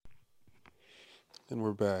And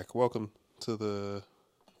we're back. Welcome to the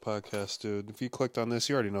podcast, dude. If you clicked on this,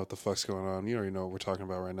 you already know what the fuck's going on. You already know what we're talking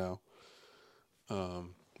about right now.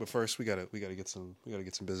 But first, we gotta get some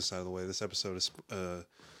business out of the way. This episode is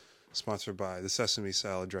sponsored by the sesame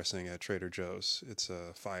salad dressing at Trader Joe's. It's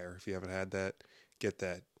fire. If you haven't had that, get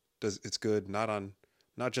that. It's good not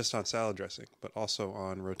just on salad dressing, but also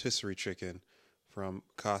on rotisserie chicken from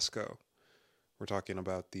Costco. We're talking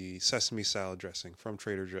about the sesame salad dressing from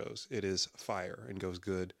Trader Joe's. It is fire and goes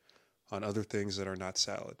good on other things that are not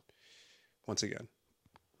salad. Once again,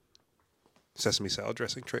 sesame salad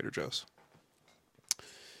dressing, Trader Joe's.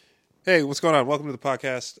 Hey, what's going on? Welcome to the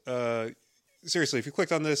podcast. Seriously, if you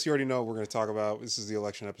clicked on this, you already know what we're going to talk about. This is the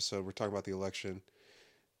election episode. We're talking about the election.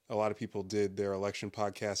 A lot of people did their election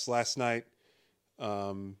podcasts last night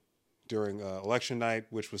during election night,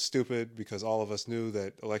 which was stupid because all of us knew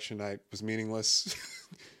that election night was meaningless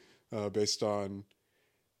based on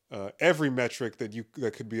every metric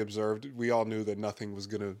that could be observed. We all knew that nothing was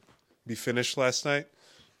going to be finished last night.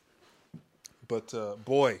 But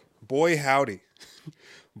boy howdy.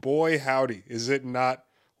 Boy howdy, is it not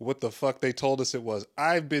what the fuck they told us it was.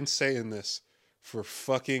 I've been saying this for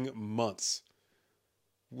fucking months,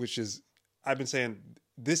 I've been saying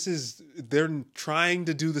they're trying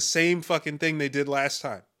to do the same fucking thing they did last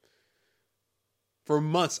time. For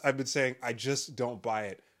months, I've been saying, I just don't buy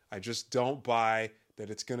it. I just don't buy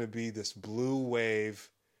that it's going to be this blue wave.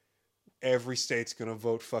 Every state's going to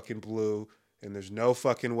vote fucking blue, and there's no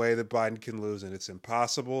fucking way that Biden can lose, and it's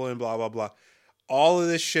impossible, and blah, blah, blah. All of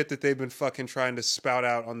this shit that they've been fucking trying to spout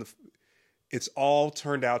out it's all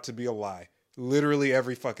turned out to be a lie. Literally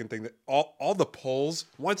every fucking thing that all the polls,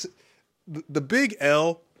 the big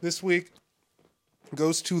L this week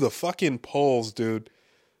goes to the fucking polls, dude.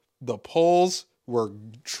 The polls were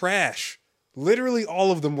trash. Literally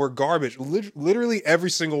all of them were garbage. Literally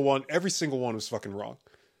every single one was fucking wrong.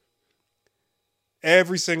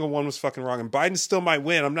 Every single one was fucking wrong. And Biden still might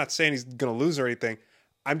win. I'm not saying he's going to lose or anything.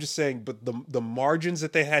 I'm just saying, but the margins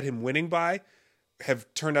that they had him winning by have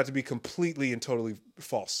turned out to be completely and totally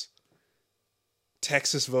false.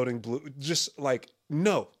 Texas voting blue, just like,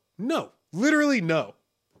 no, literally no.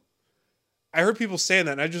 I heard people saying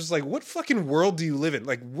that, and I just like, what fucking world do you live in?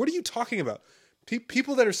 Like, what are you talking about?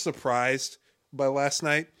 People that are surprised by last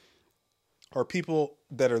night are people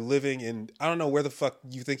that are living in, I don't know where the fuck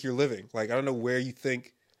you think you're living. Like, I don't know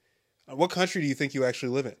what country do you think you actually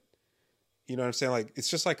live in? You know what I'm saying? Like, it's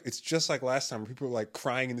just like last time where people were like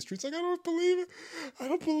crying in the streets, like, I don't believe it. I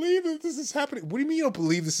don't believe that this is happening. What do you mean you don't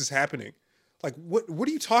believe this is happening? Like, what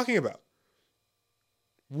are you talking about?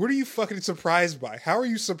 What are you fucking surprised by? How are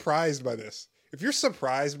you surprised by this? If you're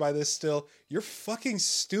surprised by this still, you're fucking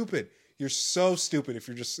stupid. You're so stupid if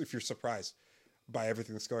you're surprised by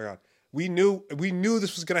everything that's going on. We knew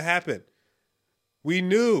this was going to happen. We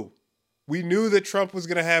knew that Trump was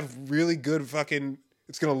going to have really good fucking,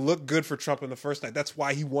 it's going to look good for Trump in the first night. That's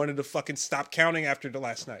why he wanted to fucking stop counting after the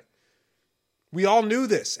last night. We all knew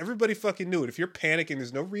this. Everybody fucking knew it. If you're panicking,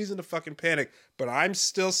 there's no reason to fucking panic. But I'm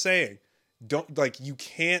still saying, you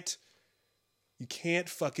can't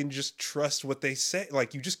fucking just trust what they say.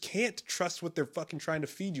 Like, you just can't trust what they're fucking trying to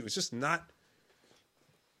feed you. It's just not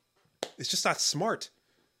smart.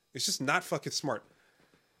 It's just not fucking smart.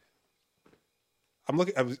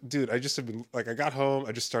 I just have been, like, I got home,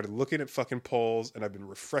 I just started looking at fucking polls, and I've been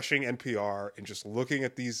refreshing NPR and just looking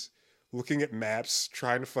at maps,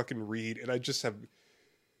 trying to fucking read, and I just have,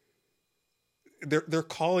 they're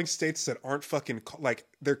calling states that aren't fucking, like,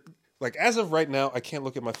 they're, like, as of right now, I can't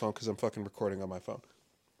look at my phone because I'm fucking recording on my phone.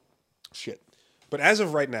 Shit. But as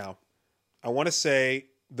of right now, I want to say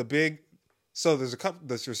there's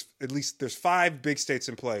 5 big states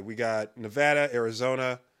in play. We got Nevada,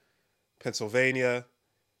 Arizona, Pennsylvania,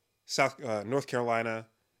 North Carolina,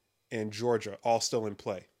 and Georgia, all still in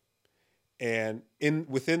play. And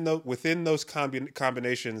within those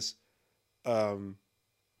combinations,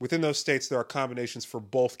 within those states, there are combinations for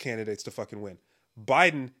both candidates to fucking win.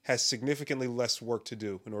 Biden has significantly less work to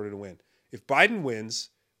do in order to win. If Biden wins,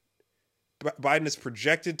 Biden is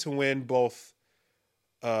projected to win both.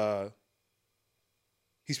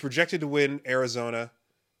 He's projected to win Arizona.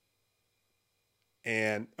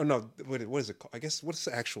 And, what is it called? I guess, what's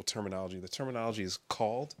the actual terminology? The terminology is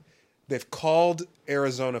they've called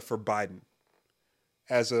Arizona for Biden.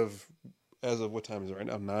 As of what time is it right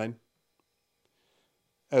now? 9?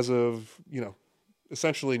 As of,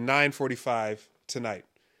 essentially 9:45 tonight,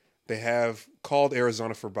 they have called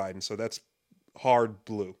Arizona for Biden. So that's hard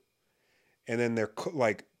blue. And then they're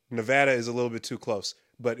like, Nevada is a little bit too close.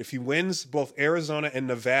 But if he wins both Arizona and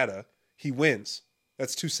Nevada, he wins.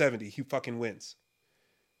 That's 270. He fucking wins.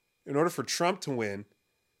 In order for Trump to win,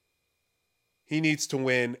 he needs to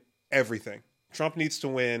win everything. Trump needs to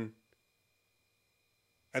win.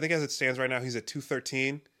 I think as it stands right now, he's at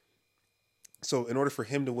 213. So in order for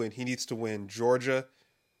him to win, he needs to win Georgia,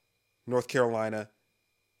 North Carolina,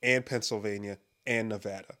 and Pennsylvania, and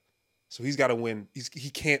Nevada. So he's got to win. He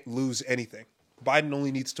can't lose anything. Biden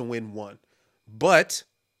only needs to win one. But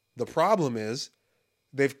the problem is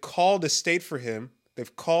they've called a state for him.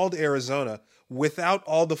 They've called Arizona without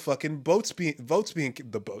all the fucking votes being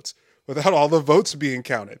without all the votes being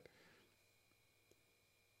counted.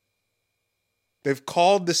 They've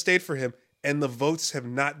called the state for him, and the votes have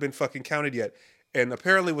not been fucking counted yet. And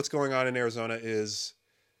apparently what's going on in Arizona is,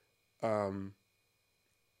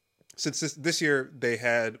 since this year they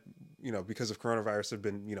had, because of coronavirus, there have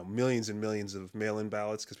been, millions and millions of mail-in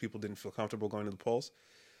ballots because people didn't feel comfortable going to the polls.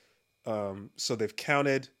 So they've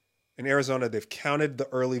counted, in Arizona, they've counted the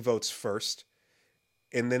early votes first,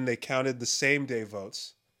 and then they counted the same-day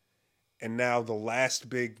votes. And now the last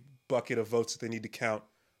big bucket of votes that they need to count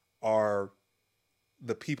are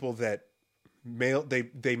the people that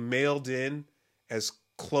they mailed in as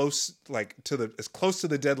close to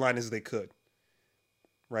the deadline as they could,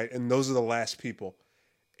 right? And those are the last people.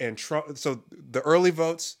 And Trump. So the early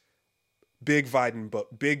votes, big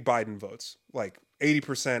Biden votes, like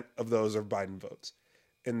 80% of those are Biden votes,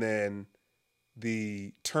 and then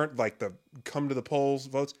the come to the polls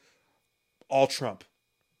votes, all Trump.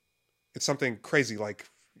 It's something crazy. Like,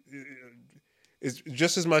 it's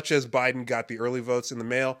just as much as Biden got the early votes in the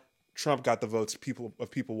mail, Trump got the votes of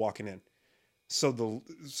people walking in. So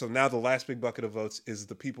now the last big bucket of votes is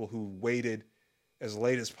the people who waited as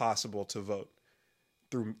late as possible to vote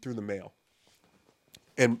through the mail.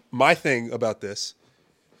 And my thing about this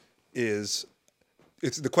is,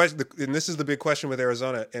 it's the question, and this is the big question with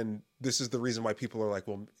Arizona, and this is the reason why people are like,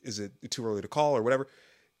 well, is it too early to call or whatever,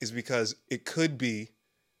 is because it could be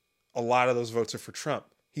a lot of those votes are for Trump.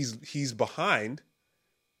 He's behind,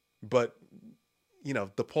 but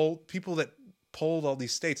the people that polled all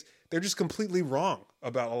these states, they're just completely wrong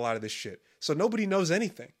about a lot of this shit. So nobody knows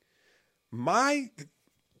anything. My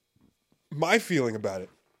feeling about it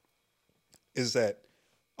is that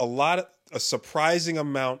a surprising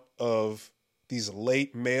amount of these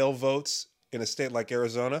late mail votes in a state like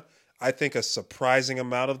Arizona, I think a surprising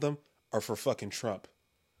amount of them are for fucking Trump.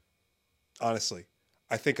 Honestly,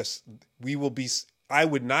 I think I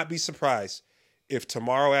would not be surprised if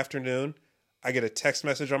tomorrow afternoon I get a text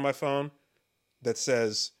message on my phone that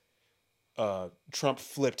says Trump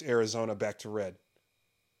flipped Arizona back to red,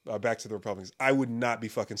 back to the Republicans. I would not be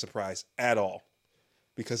fucking surprised at all,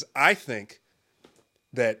 because I think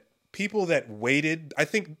that people that waited,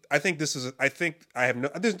 this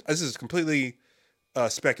is completely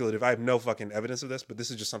speculative. I have no fucking evidence of this, but this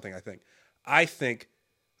is just something I think. I think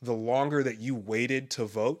the longer that you waited to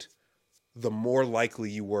vote, the more likely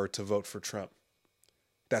you were to vote for Trump.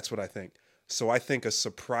 That's what I think. So I think a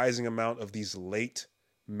surprising amount of these late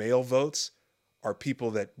mail votes are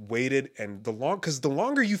people that waited, and because the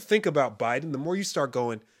longer you think about Biden, the more you start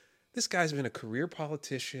going, this guy's been a career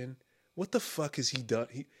politician. What the fuck has he done?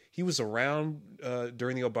 He was around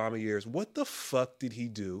during the Obama years. What the fuck did he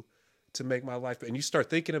do to make my life better? And you start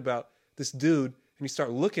thinking about this dude, and you start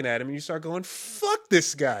looking at him, and you start going, fuck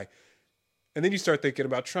this guy. And then you start thinking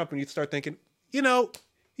about Trump, and you start thinking,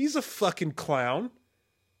 he's a fucking clown.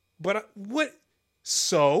 But what?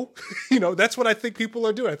 So, that's what I think people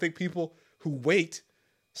are doing. I think people who wait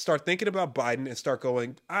start thinking about Biden and start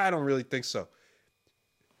going, I don't really think so.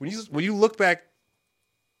 When you look back,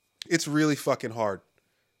 it's really fucking hard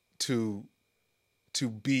to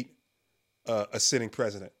beat a sitting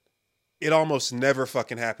president. It almost never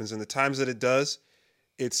fucking happens. And the times that it does,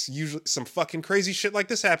 it's usually some fucking crazy shit like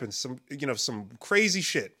this happens. Some crazy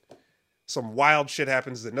shit. Some wild shit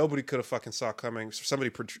happens that nobody could have fucking saw coming.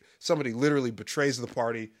 Somebody literally betrays the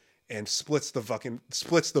party and splits the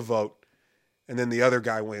vote, and then the other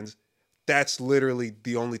guy wins. That's literally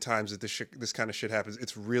the only times that this kind of shit happens.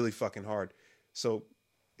 It's really fucking hard. So,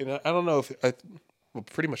 I don't know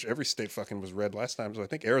pretty much every state fucking was red last time. So I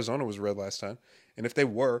think Arizona was red last time. And if they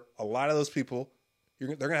were, a lot of those people,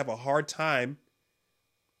 they're gonna have a hard time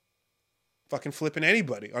fucking flipping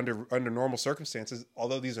anybody under normal circumstances.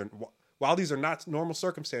 While these are not normal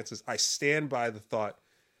circumstances, I stand by the thought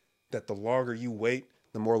that the longer you wait,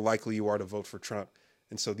 the more likely you are to vote for Trump.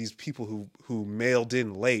 And so these people who mailed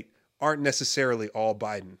in late aren't necessarily all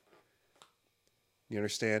Biden. You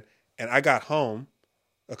understand? And I got home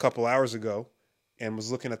a couple hours ago and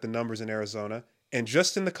was looking at the numbers in Arizona. And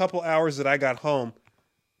just in the couple hours that I got home,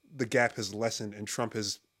 the gap has lessened and Trump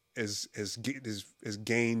has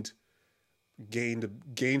gained gained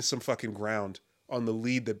some fucking ground on the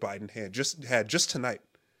lead that Biden had just tonight.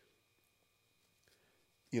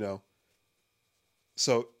 You know,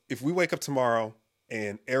 so if we wake up tomorrow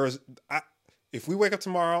and if we wake up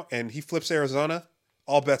tomorrow and he flips Arizona,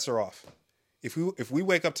 all bets are off. If we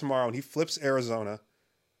wake up tomorrow and he flips Arizona,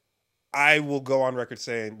 I will go on record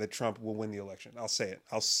saying that Trump will win the election. I'll say it.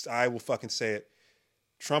 I will fucking say it.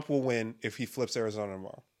 Trump will win if he flips Arizona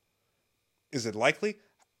tomorrow. Is it likely?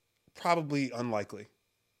 Probably unlikely.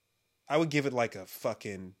 I would give it like a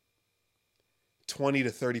fucking 20 to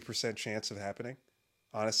 30% chance of happening.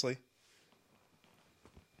 Honestly.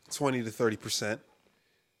 20 to 30%.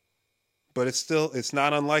 But it's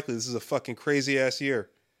not unlikely. This is a fucking crazy ass year.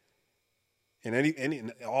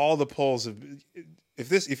 And all the polls have,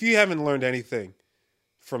 if you haven't learned anything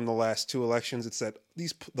from the last two elections, it's that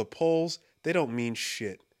the polls, they don't mean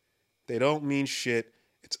shit. They don't mean shit.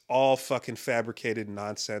 It's all fucking fabricated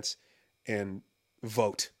nonsense. And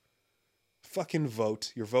vote. Fucking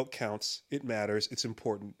vote. Your vote counts. It matters. It's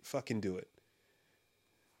important. Fucking do it.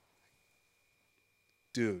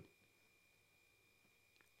 Dude.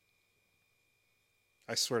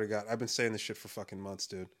 I swear to God, I've been saying this shit for fucking months,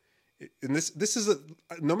 dude. And this is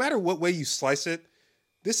no matter what way you slice it,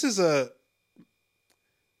 this is well,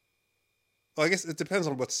 I guess it depends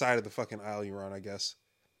on what side of the fucking aisle you're on, I guess.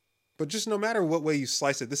 But just no matter what way you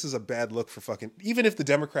slice it, this is a bad look for fucking, even if the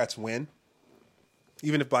Democrats win,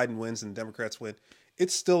 even if Biden wins and the Democrats win,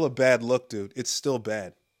 it's still a bad look, dude. It's still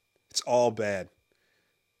bad. It's all bad.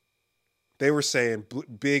 They were saying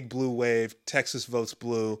big blue wave, Texas votes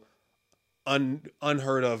blue,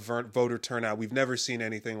 unheard of voter turnout. We've never seen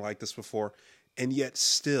anything like this before. And yet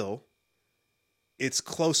still, it's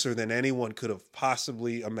closer than anyone could have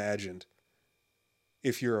possibly imagined.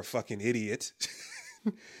 If you're a fucking idiot.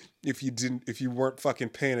 If you weren't fucking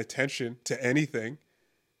paying attention to anything.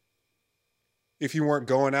 If you weren't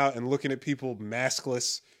going out and looking at people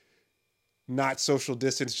maskless, not social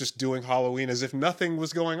distance, just doing Halloween as if nothing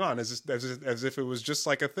was going on, as if it was just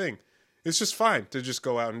like a thing. It's just fine to just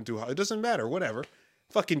go out and do it. Doesn't matter, whatever.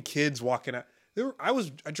 Fucking kids walking out. Did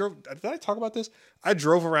I talk about this? I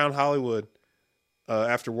drove around Hollywood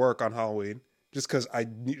after work on Halloween just because I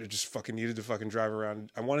needed to fucking drive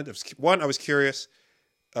around. I was curious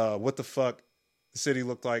what the fuck the city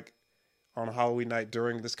looked like on a Halloween night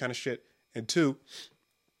during this kind of shit. And two,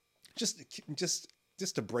 just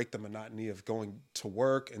to break the monotony of going to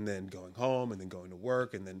work and then going home and then going to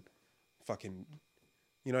work and then fucking,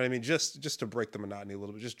 you know what I mean? Just to break the monotony a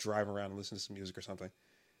little bit, just drive around and listen to some music or something.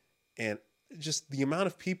 And just the amount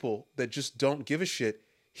of people that just don't give a shit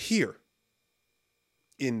here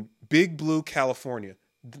in Big Blue, California,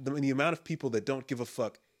 the amount of people that don't give a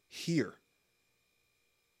fuck here,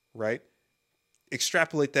 right?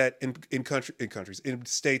 Extrapolate that in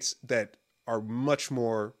states that are much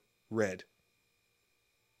more red.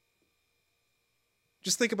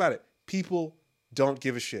 Just think about it. People don't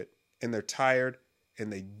give a shit, and they're tired,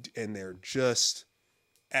 and they're just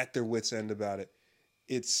at their wits' end about it.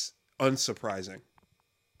 It's unsurprising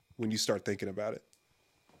when you start thinking about it.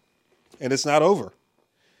 And it's not over.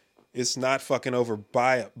 It's not fucking over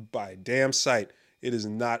by a damn sight. It is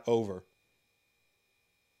not over.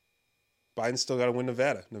 Biden's still got to win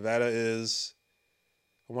Nevada. Nevada is,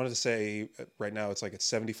 I wanted to say right now it's like at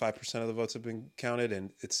 75% of the votes have been counted,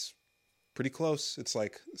 and it's pretty close. It's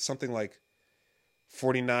like something like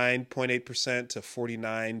 49.8% to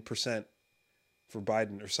 49% for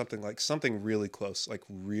Biden, or something really close, like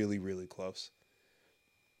really, really close.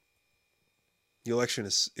 The election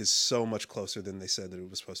is so much closer than they said that it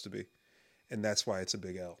was supposed to be. And that's why it's a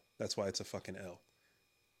big L. That's why it's a fucking L.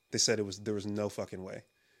 They said there was no fucking way.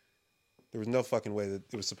 There was no fucking way that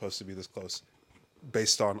it was supposed to be this close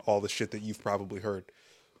based on all the shit that you've probably heard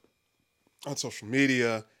on social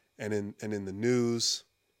media and in the news,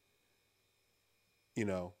 you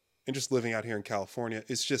know, and just living out here in California.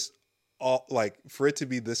 It's just all like, for it to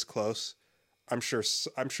be this close, I'm sure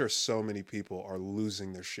so many people are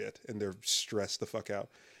losing their shit and they're stressed the fuck out.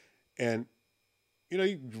 And, you know,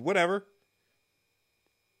 whatever.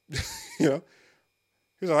 You know,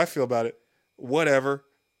 here's how I feel about it. Whatever.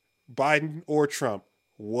 Biden or Trump,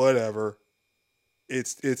 whatever.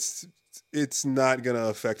 It's not going to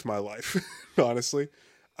affect my life, honestly.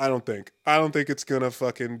 I don't think it's going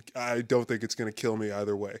to kill me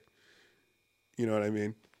either way. You know what I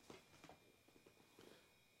mean?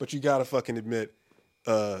 But you gotta fucking admit,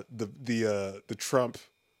 the Trump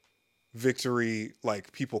victory,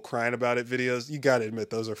 like people crying about it videos, you gotta admit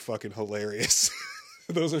those are fucking hilarious.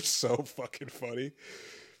 Those are so fucking funny.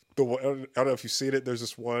 I don't know if you've seen it.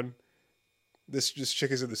 There's this chick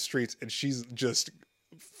is in the streets and she's just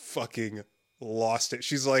fucking lost it.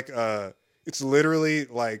 She's like, it's literally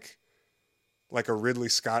like a Ridley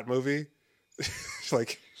Scott movie.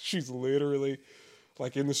 Like she's literally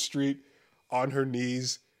like in the street on her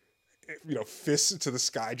knees, you know, fists to the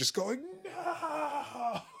sky, just going,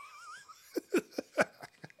 no,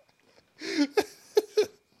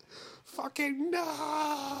 fucking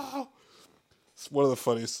no. It's one of the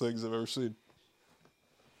funniest things I've ever seen.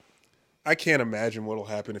 I can't imagine what'll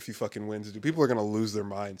happen if he fucking wins. Dude, people are gonna lose their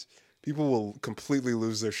minds. People will completely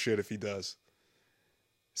lose their shit if he does.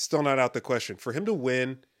 Still not out the question. For him to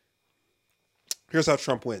win, here's how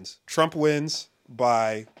Trump wins. Trump wins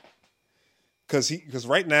by because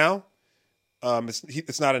right now,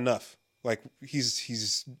 it's not enough. Like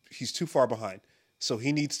he's too far behind. So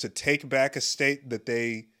he needs to take back a state that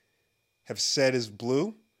they have said is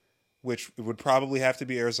blue, which would probably have to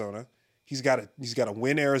be Arizona. He's got to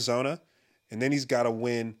win Arizona, and then he's got to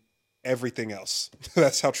win everything else.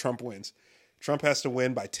 That's how Trump wins. Trump has to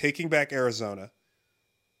win by taking back Arizona.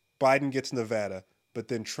 Biden gets Nevada, but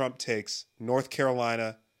then Trump takes North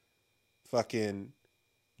Carolina, fucking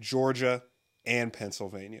Georgia, and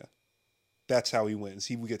Pennsylvania. That's how he wins.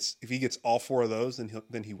 If he gets all four of those,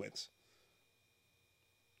 then he wins.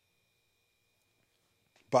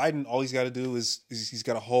 Biden, all he's got to do is he's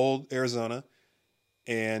got to hold Arizona,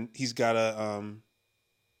 and he's got to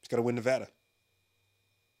win Nevada,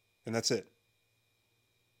 and that's it.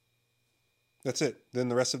 That's it. Then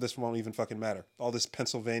the rest of this won't even fucking matter. All the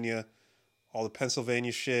Pennsylvania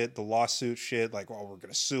shit, the lawsuit shit, like, well, we're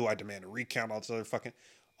gonna sue, I demand a recount, all this other fucking,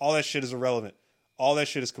 all that shit is irrelevant. All that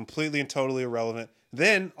shit is completely and totally irrelevant.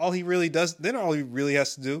 Then all he really has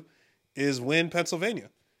to do is win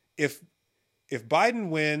Pennsylvania. If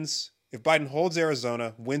Biden holds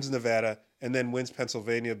Arizona, wins Nevada, and then wins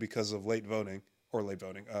Pennsylvania because of mail-in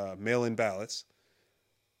ballots,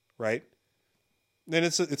 right? Then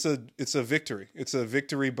it's a victory. It's a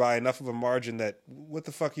victory by enough of a margin that what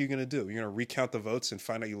the fuck are you going to do? You're going to recount the votes and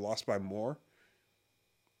find out you lost by more?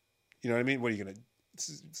 You know what I mean? What are you going to?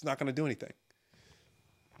 It's not going to do anything.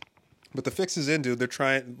 But the fix is in, dude. They're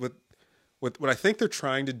trying with what I think they're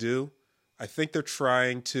trying to do. I think they're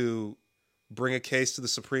trying to bring a case to the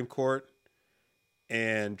Supreme Court,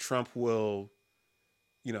 and Trump will,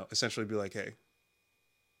 essentially be like, "Hey,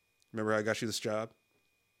 remember I got you this job?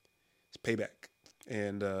 It's payback."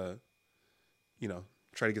 And, try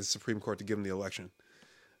to get the Supreme Court to give him the election,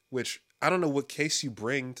 which I don't know what case you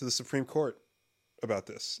bring to the Supreme Court about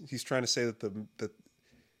this. He's trying to say that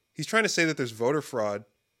there's voter fraud.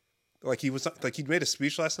 Like he made a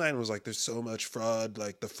speech last night and was like, there's so much fraud.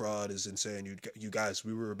 Like the fraud is insane. You guys,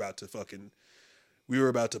 we were about to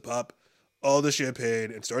pop all the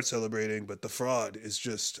champagne and start celebrating, but the fraud is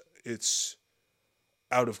just, it's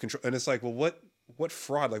out of control. And it's like, well, what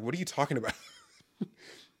fraud? Like, what are you talking about?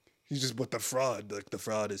 He's just, what the fraud? Like the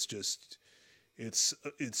fraud is just, it's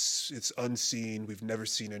unseen. We've never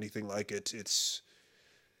seen anything like it. It's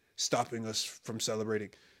stopping us from celebrating.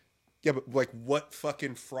 Yeah, but like what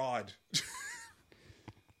fucking fraud?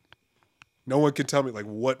 No one can tell me like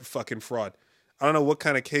what fucking fraud. I don't know what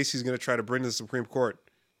kind of case he's going to try to bring to the Supreme Court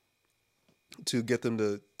to get them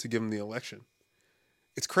to give him the election.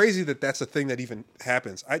 It's crazy that that's a thing that even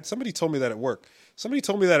happens. Somebody told me that at work.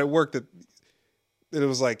 That it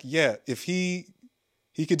was like, yeah, if he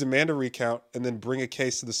could demand a recount and then bring a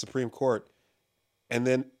case to the Supreme Court, and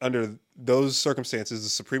then under those circumstances, the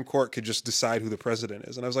Supreme Court could just decide who the president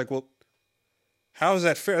is. And I was like, well, how is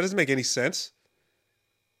that fair? That doesn't make any sense.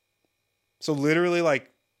 So literally,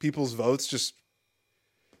 like, people's votes just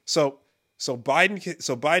so Biden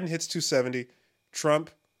hits 270. Trump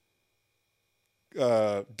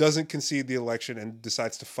doesn't concede the election and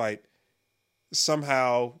decides to fight.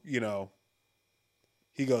 Somehow,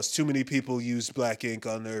 he goes, too many people used black ink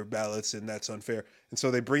on their ballots and that's unfair. And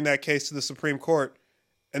so they bring that case to the Supreme Court,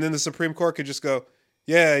 and then the Supreme Court could just go,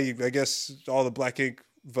 yeah, I guess all the black ink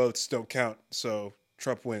votes don't count, so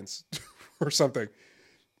Trump wins or something.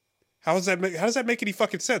 How does that make any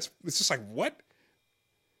fucking sense? It's just like, what?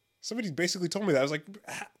 Somebody basically told me that. I was like,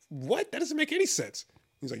 what? That doesn't make any sense.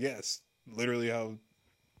 He's like, yeah, it's literally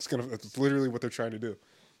it's literally what they're trying to do.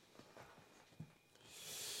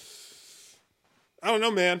 I don't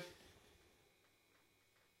know, man.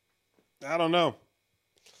 I don't know.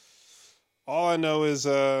 All I know is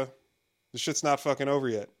the shit's not fucking over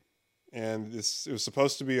yet. And it was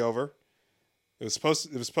supposed to be over. It was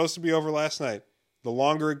supposed to be over last night. The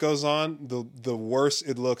longer it goes on, the worse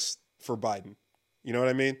it looks for Biden. You know what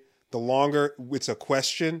I mean? The longer it's a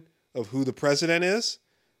question of who the president is,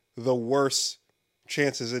 the worse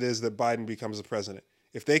chances it is that Biden becomes the president.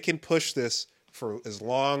 If they can push this for as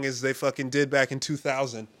long as they fucking did back in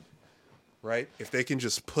 2000, right? If they can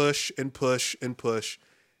just push and push and push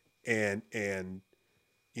and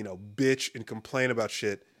bitch and complain about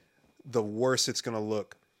shit, the worse it's going to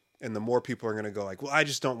look. And the more people are going to go like, well, I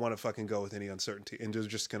just don't want to fucking go with any uncertainty. And they're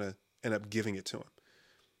just going to end up giving it to him.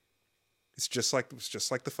 It's just like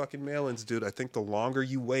the fucking mail-ins, dude. I think the longer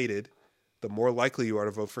you waited, the more likely you are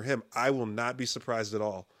to vote for him. I will not be surprised at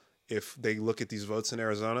all if they look at these votes in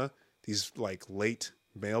Arizona, these like late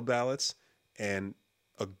mail ballots, and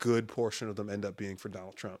a good portion of them end up being for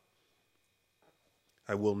Donald Trump.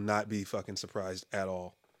 I will not be fucking surprised at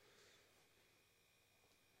all.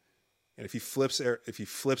 And if he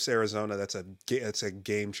flips Arizona, that's a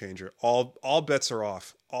game changer. All bets are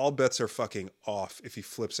off. All bets are fucking off if he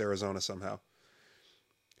flips Arizona somehow.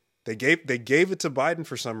 They gave it to Biden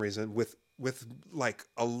for some reason with like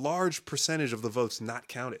a large percentage of the votes not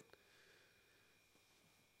counted.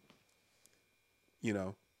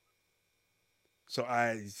 So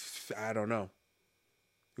I don't know.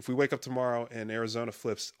 If we wake up tomorrow and Arizona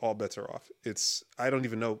flips, all bets are off. I don't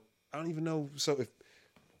even know. So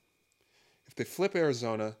if they flip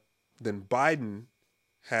Arizona, then Biden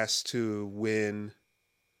has to win.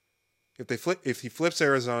 If he flips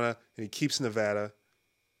Arizona and he keeps Nevada,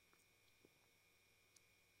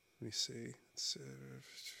 let me see.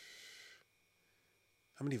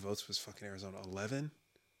 How many votes was fucking Arizona? 11,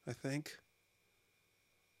 I think.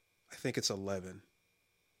 I think it's 11.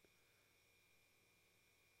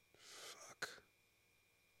 Fuck.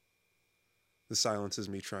 The silence is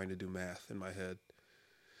me trying to do math in my head.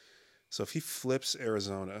 So if he flips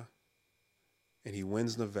Arizona and he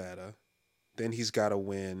wins Nevada, then he's got to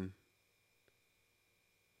win.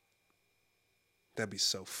 That'd be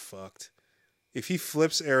so fucked. If he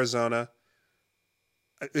flips Arizona,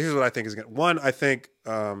 here's what I think is going to... One, I think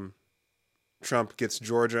Trump gets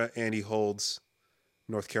Georgia and he holds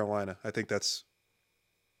North Carolina. I think that's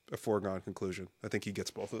a foregone conclusion. I think he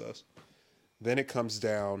gets both of those. Then it comes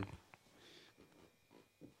down...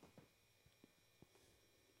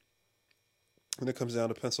 And it comes down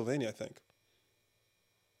to Pennsylvania, I think.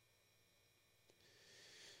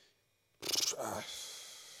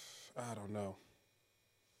 I don't know.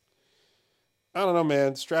 I don't know,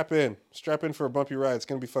 man. Strap in. Strap in for a bumpy ride. It's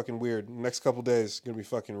going to be fucking weird. The next couple days, it's going to be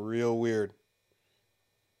fucking real weird.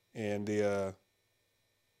 And this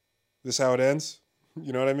is how it ends.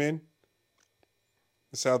 You know what I mean?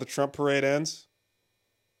 This is how the Trump parade ends.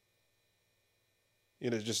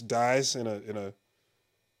 It just dies in a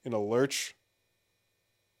lurch.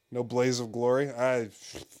 No blaze of glory.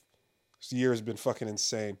 This year has been fucking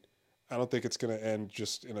insane. I don't think it's gonna end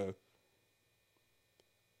just in a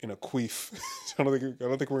queef. I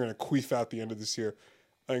don't think we're gonna queef out the end of this year.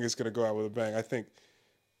 I think it's gonna go out with a bang. I think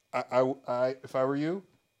I if I were you,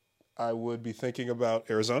 I would be thinking about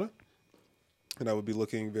Arizona, and I would be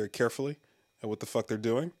looking very carefully at what the fuck they're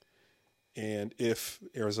doing. And if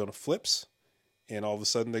Arizona flips, and all of a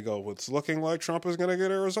sudden they go, well, it's looking like Trump is gonna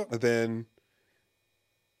get Arizona, then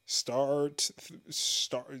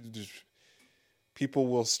people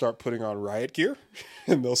will start putting on riot gear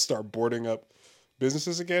and they'll start boarding up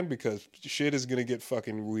businesses again because shit is going to get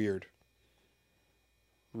fucking weird.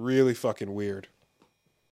 Really fucking weird.